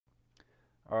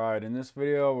Alright, in this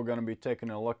video we're going to be taking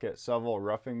a look at several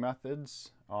roughing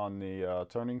methods on the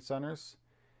turning centers,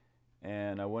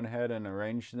 and I went ahead and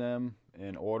arranged them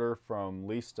in order from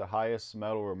least to highest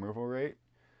metal removal rate.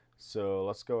 So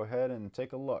let's go ahead and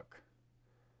take a look.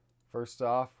 First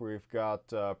off, we've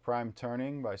got prime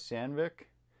turning by Sandvik,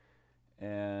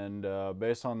 and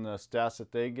based on the stats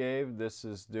that they gave, this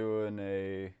is doing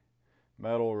a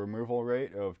metal removal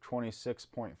rate of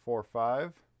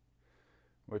 26.45,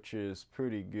 which is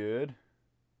pretty good.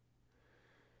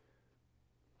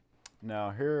 Now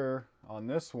here on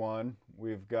this one,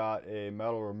 we've got a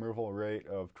metal removal rate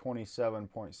of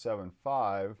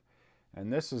 27.75,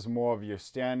 and this is more of your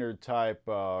standard type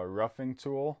roughing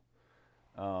tool,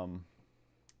 kind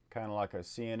of like a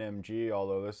CNMG,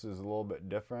 although this is a little bit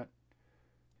different.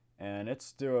 And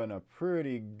it's doing a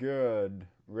pretty good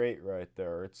rate right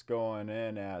there. It's going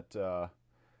in at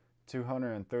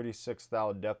 236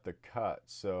 thou depth of cut,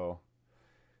 so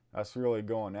that's really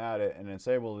going at it, and it's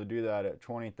able to do that at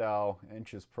 20 thou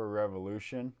inches per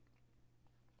revolution.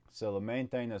 So the main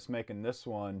thing that's making this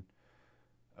one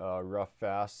rough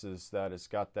fast is that it's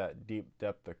got that deep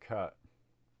depth of cut.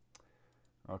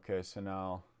 Okay, so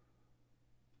now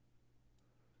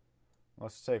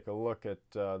let's take a look at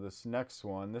this next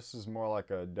one. This is more like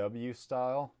a W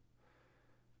style.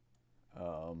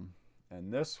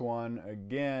 And this one,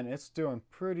 again, it's doing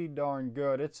pretty darn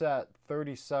good. It's at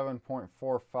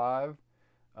 37.45.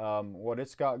 What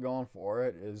it's got going for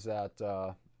it is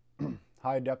that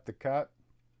high depth of cut,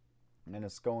 and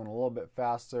it's going a little bit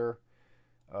faster,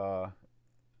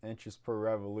 inches per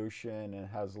revolution, and it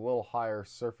has a little higher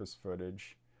surface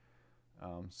footage.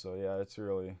 So yeah, it's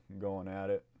really going at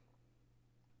it.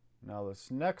 Now this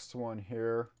next one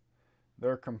here,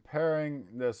 they're comparing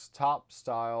this top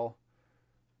style,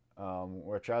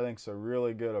 which I think is a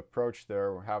really good approach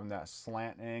there. We're having that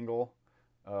slant angle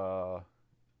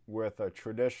with a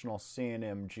traditional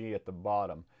CNMG at the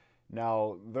bottom.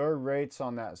 Now their rates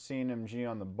on that CNMG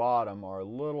on the bottom are a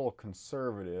little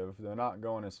conservative. They're not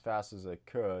going as fast as they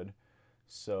could,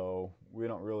 so we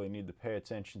don't really need to pay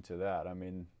attention to that. I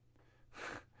mean,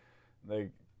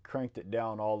 they cranked it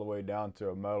down all the way down to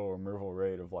a metal removal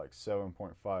rate of like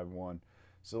 7.51.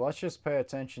 So let's just pay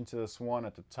attention to this one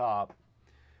at the top,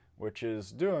 which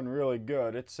is doing really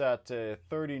good. It's at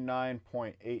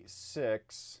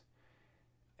 39.86,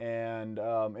 and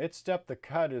its depth of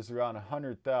cut is around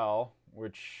 100 thou,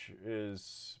 which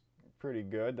is pretty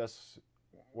good. That's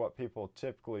what people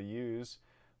typically use,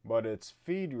 but its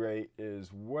feed rate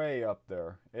is way up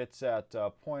there. It's at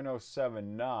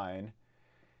 0.079,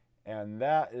 and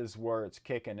that is where it's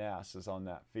kicking ass, is on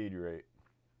that feed rate.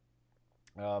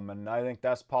 And I think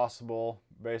that's possible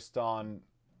based on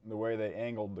the way they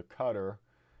angled the cutter,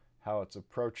 how it's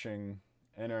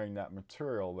entering that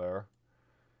material there.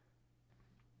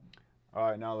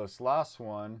 Alright, now this last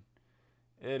one,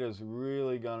 it is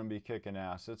really going to be kicking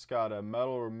ass. It's got a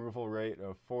metal removal rate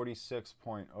of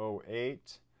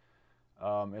 46.08.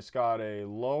 It's got a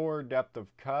lower depth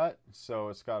of cut, so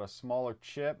it's got a smaller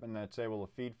chip, and it's able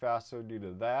to feed faster due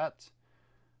to that.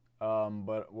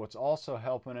 But what's also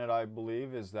helping it, I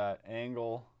believe, is that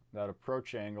angle, that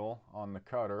approach angle on the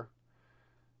cutter.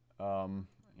 Yeah,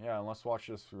 and let's watch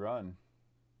this run.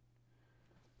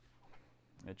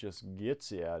 It just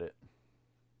gets you at it.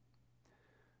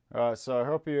 So I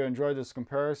hope you enjoyed this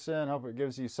comparison. I hope it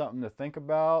gives you something to think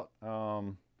about.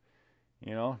 You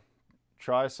know,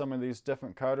 try some of these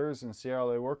different cutters and see how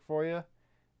they work for you,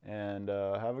 and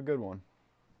have a good one.